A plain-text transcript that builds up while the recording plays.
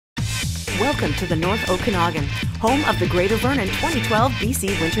Welcome to the North Okanagan, home of the Greater Vernon 2012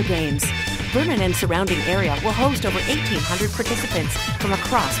 BC Winter Games. Vernon and surrounding area will host over 1,800 participants from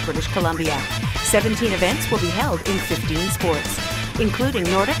across British Columbia. 17 events will be held in 15 sports, including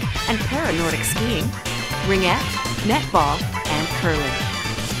Nordic and para-Nordic skiing, ringette, netball, and curling.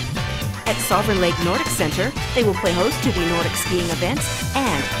 At Sovereign Lake Nordic Centre, they will play host to the Nordic skiing events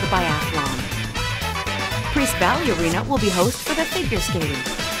and the biathlon. Priest Valley Arena will be host for the figure skating.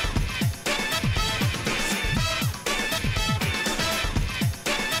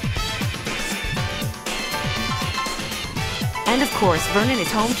 And of course, Vernon is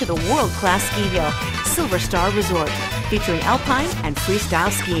home to the world-class ski hill, Silver Star Resort, featuring alpine and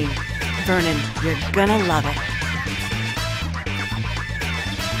freestyle skiing. Vernon, you're gonna love it.